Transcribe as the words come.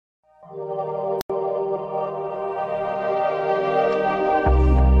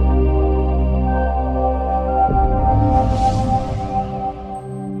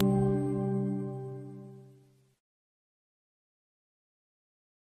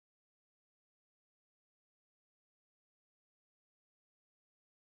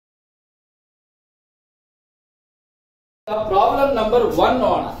Problem number 1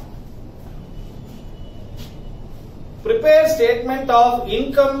 on. Prepare statement of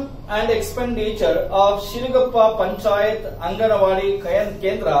income and expenditure of Srigappa Panchayat Anganawadi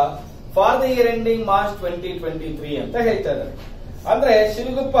Kendra for the year ending March 2023 ಅಂತ ಹೇಳ್ತಾರೆ. ಅಂದ್ರೆ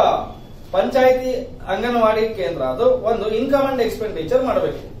ಶಿರಗುಪ್ಪ ಪಂಚಾಯಿತಿ ಅಂಗನವಾಡಿ ಕೇಂದ್ರ ಅದು ಒಂದು income and expenditure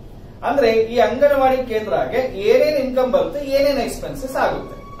ಮಾಡಬೇಕು. ಅಂದ್ರೆ ಈ ಅಂಗನವಾಡಿ ಕೇಂದ್ರಗೆ ಏನೇನ್ ಇನ್ಕಮ್ ಬರುತ್ತೆ ಏನೇನ್ ಎಕ್ಸ್ಪೆನ್ಸಸ್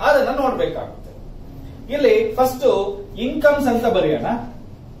ಆಗುತ್ತೆ ಅದನ್ನ ನೋಡ್ಬೇಕಾಗುತ್ತೆ. ಇಲ್ಲಿ ಫಸ್ಟ್ ಇನ್ಕಮ್ಸ್ ಅಂತ ಬರೆಯೋಣ,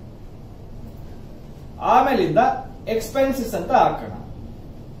 ಆಮೇಲಿಂದ ಎಕ್ಸ್ಪೆನ್ಸಸ್ ಅಂತ ಹಾಕೋಣ.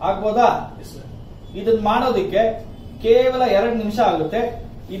 ಆಗ್ಬೋದಾ? ಇದನ್ನ ಮಾಡೋದಿಕ್ಕೆ ಕೇವಲ 2 ನಿಮಿಷ ಆಗುತ್ತೆ.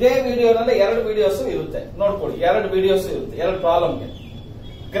 ಇದೇ ವಿಡಿಯೋನಲ್ಲಿ 2 ವಿಡಿಯೋಸ್ ಇರುತ್ತೆ, ನೋಡ್ಕೊಳ್ಳಿ. 2 ವಿಡಿಯೋಸ್ ಇರುತ್ತೆ 2 ಪ್ರಾಬ್ಲಮ್ಗೆ.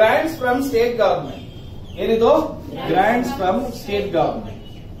 Grants from state government. ಏನಿದು? Grants from state government.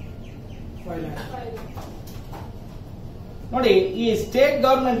 ನೋಡಿ, ಈ ಸ್ಟೇಟ್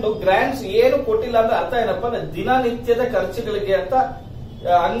ಗವರ್ಮೆಂಟ್ ಗ್ರಾಂಟ್ಸ್ ಏನು ಕೊಟ್ಟಿಲ್ಲ ಅಂದ್ರೆ ಅರ್ಥ ಏನಪ್ಪಾ ಅಂದ್ರೆ ದಿನನಿತ್ಯದ ಖರ್ಚುಗಳಿಗೆ ಅಂತ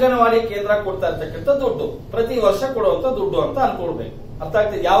ಅಂಗನವಾಡಿ ಕೇಂದ್ರ ಕೊಡ್ತಾ ಇರ್ತಕ್ಕಂಥ ದುಡ್ಡು, ಪ್ರತಿ ವರ್ಷ ಕೊಡುವಂತ ದುಡ್ಡು ಅಂತ ಅನ್ಕೊಳ್ಬೇಕು. ಅರ್ಥ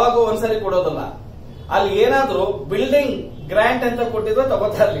ಆಗ್ತದೆ? ಯಾವಾಗೋ ಒಂದ್ಸರಿ ಕೊಡೋದಲ್ಲ. ಅಲ್ಲಿ ಏನಾದ್ರೂ ಬಿಲ್ಡಿಂಗ್ ಗ್ರಾಂಟ್ ಅಂತ ಕೊಟ್ಟಿದ್ರೆ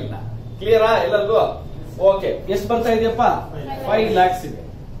ತಗೋತಾ ಇರ್ಲಿಲ್ಲ. ಕ್ಲಿಯರಾ ಎಲ್ಲರಿಗೂ? ಓಕೆ, ಎಷ್ಟು ಬರ್ತಾ ಇದೆಯಪ್ಪ? 5 lakhs ಇದೆ.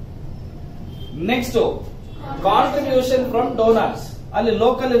 Next contribution from donors. ಅಲ್ಲಿ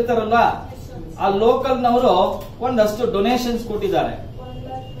ಲೋಕಲ್ ಇರ್ತಾರಲ್ಲ, ಆ ಲೋಕಲ್ ನವರು ಒಂದಷ್ಟು ಡೊನೇಷನ್ಸ್ ಕೊಟ್ಟಿದ್ದಾರೆ.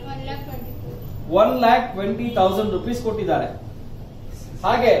 1,20,000 rupees ಕೊಟ್ಟಿದ್ದಾರೆ.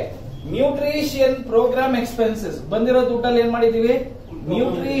 ಹಾಗೆ ನ್ಯೂಟ್ರಿಷಿಯನ್ ಪ್ರೋಗ್ರಾಮ್ ಎಕ್ಸ್ಪೆನ್ಸಸ್ ಬಂದಿರೋ ದುಡ್ಡಲ್ಲಿ ಏನ್ ಮಾಡಿದೀವಿ?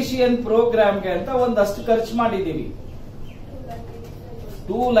 ನ್ಯೂಟ್ರಿಷಿಯನ್ ಪ್ರೋಗ್ರಾಮ್ಗೆ ಅಂತ ಒಂದಷ್ಟು ಖರ್ಚು ಮಾಡಿದೀವಿ.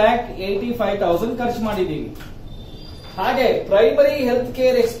 2,85,000 ಖರ್ಚು ಮಾಡಿದೀವಿ. ಹಾಗೆ ಪ್ರೈಮರಿ ಹೆಲ್ತ್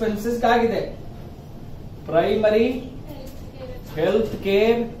ಕೇರ್ ಎಕ್ಸ್ಪೆನ್ಸಸ್ ಆಗಿದೆ. Primary health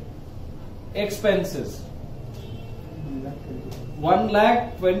care expenses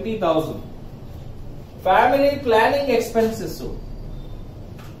 1,20,000. Family planning expenses,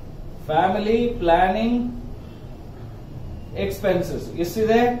 family planning expenses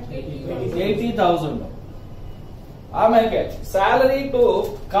ಎಷ್ಟಿದೆ? 80,000. ಆಮೇಲೆ ಸ್ಯಾಲರಿ ಟು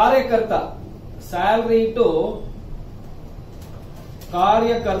ಕಾರ್ಯಕರ್ತ, ಸ್ಯಾಲರಿ ಟು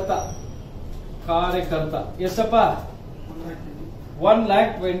ಕಾರ್ಯಕರ್ತ ಎಷ್ಟಪ್ಪ?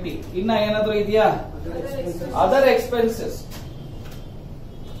 1,20,000. ಇನ್ನ ಏನಾದ್ರೂ ಇದೆಯಾ? ಅದರ್ ಎಕ್ಸ್ಪೆನ್ಸಸ್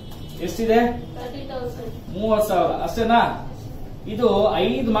ಎಷ್ಟಿದೆ? 30,000. ಅಷ್ಟೇನಾ? ಇದು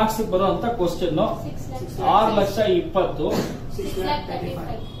 5 ಮಾರ್ಕ್ಸ್ ಬರುವಂತ ಕ್ವಶನ್. 6,20,000,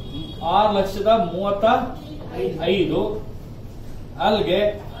 6,35,000. ಅಲ್ಲಿಗೆ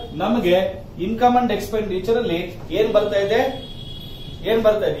ನಮಗೆ ಇನ್ಕಮ್ ಅಂಡ್ ಎಕ್ಸ್ಪೆಂಡಿಚರ್ ಅಲ್ಲಿ ಏನ್ ಬರ್ತಾ ಇದೆ?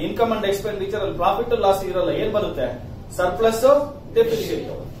 ಇನ್ಕಮ್ ಅಂಡ್ ಎಕ್ಸ್ಪೆಂಡಿಚರ್ ಅಲ್ಲಿ ಪ್ರಾಫಿಟ್ ಲಾಸ್ ಇರಲ್ಲ. ಏನ್ ಬರುತ್ತೆ? Surplus, deficit.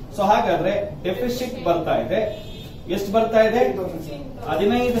 ಸೊ ಹಾಗಾದ್ರೆ ಡೆಫಿಸಿಟ್ ಬರ್ತಾ ಇದೆ. ಎಷ್ಟು ಬರ್ತಾ ಇದೆ?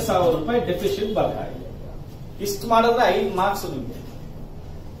 15,000 ರೂಪಾಯಿ ಡೆಫಿಸಿಟ್ ಬರ್ತಾ ಇದೆ. ಇಷ್ಟು ಮಾಡಿದ್ರೆ 5 ಮಾರ್ಕ್ಸ್ ನಿಮಗೆ.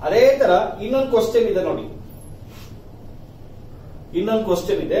 ಅದೇ ತರ ಇನ್ನೊಂದು ಕ್ವಶನ್ ಇದೆ ನೋಡಿ. ಇನ್ನೊಂದು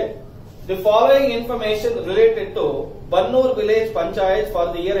ಕ್ವಶನ್ ಇದೆ. The following information related to Bannur village panchayat for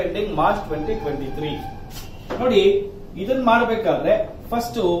the year ending March 2023. ನೋಡಿ, ಇದನ್ನ ಮಾಡಬೇಕಾದ್ರೆ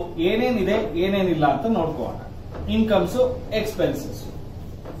ಫಸ್ಟ್ ಏನೇನಿದೆ ಏನೇನಿಲ್ಲ ಅಂತ ನೋಡ್ಕೋಣ. Incomes, expenses.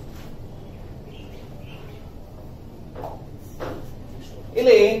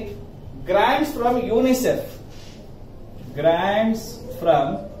 ಇಲ್ಲಿ grants from UNICEF, grants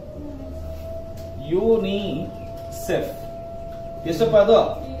from UNICEF ಎಷ್ಟಪ್ಪ? ಅದು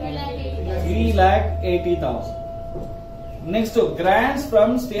 3,80,000. Next grants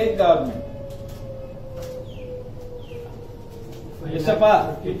from state government ಎಷ್ಟಪ್ಪ?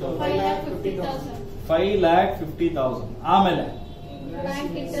 5,50,000. ಆಮೇಲೆ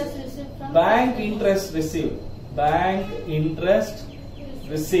ಬ್ಯಾಂಕ್ ಇಂಟ್ರೆಸ್ಟ್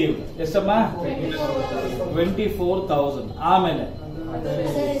ರಿಸೀವ್ಡ್, ಎಷ್ಟಮ್ಮ? 24,000. ಆಮೇಲೆ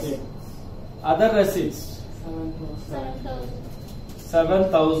ಅದರ್ ರೆಸಿಪ್ಟ್ಸ್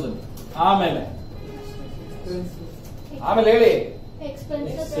 7,000. ಆಮೇಲೆ ಹೇಳಿ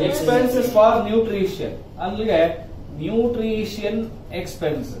ಎಕ್ಸ್ಪೆನ್ಸಸ್ ಫಾರ್ ನ್ಯೂಟ್ರಿಷಿಯನ್. ಅಲ್ಲಿಗೆ ನ್ಯೂಟ್ರಿಷಿಯನ್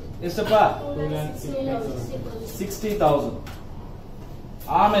ಎಕ್ಸ್ಪೆನ್ಸಸ್ ಎಷ್ಟಪ್ಪ? 60,000.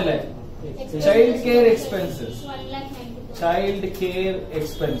 ಆಮೇಲೆ ಚೈಲ್ಡ್ ಕೇರ್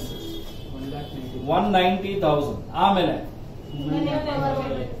ಎಕ್ಸ್ಪೆನ್ಸಸ್, 190,000. ಆಮೇಲೆ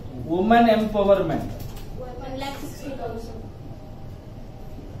ವುಮೆನ್ ಎಂಪವರ್ಮೆಂಟ್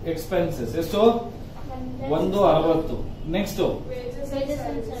ಎಕ್ಸ್ಪೆನ್ಸಸ್ ಎಷ್ಟು? 160. ನೆಕ್ಸ್ಟ್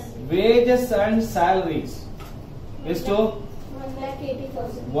ವೇಜಸ್ ಅಂಡ್ ಸ್ಯಾಲರೀಸ್ ಎಷ್ಟು?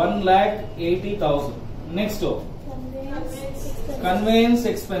 1,80,000. ನೆಕ್ಸ್ಟ್ ಕನ್ವೇಯನ್ಸ್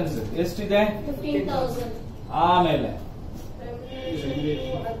ಎಕ್ಸ್ಪೆನ್ಸಸ್ ಎಷ್ಟಿದೆ? 15,000. ಆಮೇಲೆ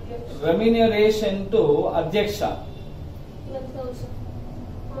ರೆಮ್ಯುನರೇಷನ್ ಟು ಅಧ್ಯಕ್ಷ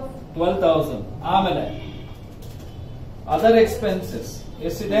 12,000. ಆಮೇಲೆ ಅದರ್ ಎಕ್ಸ್ಪೆನ್ಸಸ್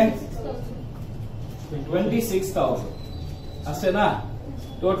ಎಷ್ಟಿದೆ? 26,000. ಅಷ್ಟೇನಾ?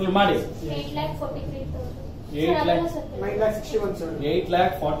 ಟೋಟಲ್ ಮಾಡಿ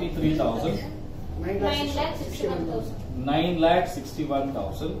 8,43,000.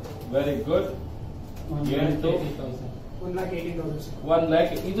 9,61,000. Very good. 1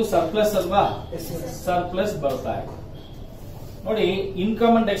 lakh. ಇದು ಸರ್ಪ್ಲಸ್ ಅಲ್ವಾ? ಸರ್ಪ್ಲಸ್ ಬರ್ತಾ ಇದೆ ನೋಡಿ.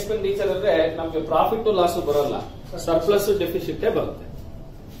 ಇನ್ಕಮ್ ಅಂಡ್ ಎಕ್ಸ್ಪೆಂಡಿಚರ್ ಅಂದ್ರೆ ನಮ್ಗೆ ಪ್ರಾಫಿಟ್ ಲಾಸ್ ಬರಲ್ಲ, ಸರ್ಪ್ಲಸ್ ಡೆಫಿಸಿಟ್ ಬರುತ್ತೆ.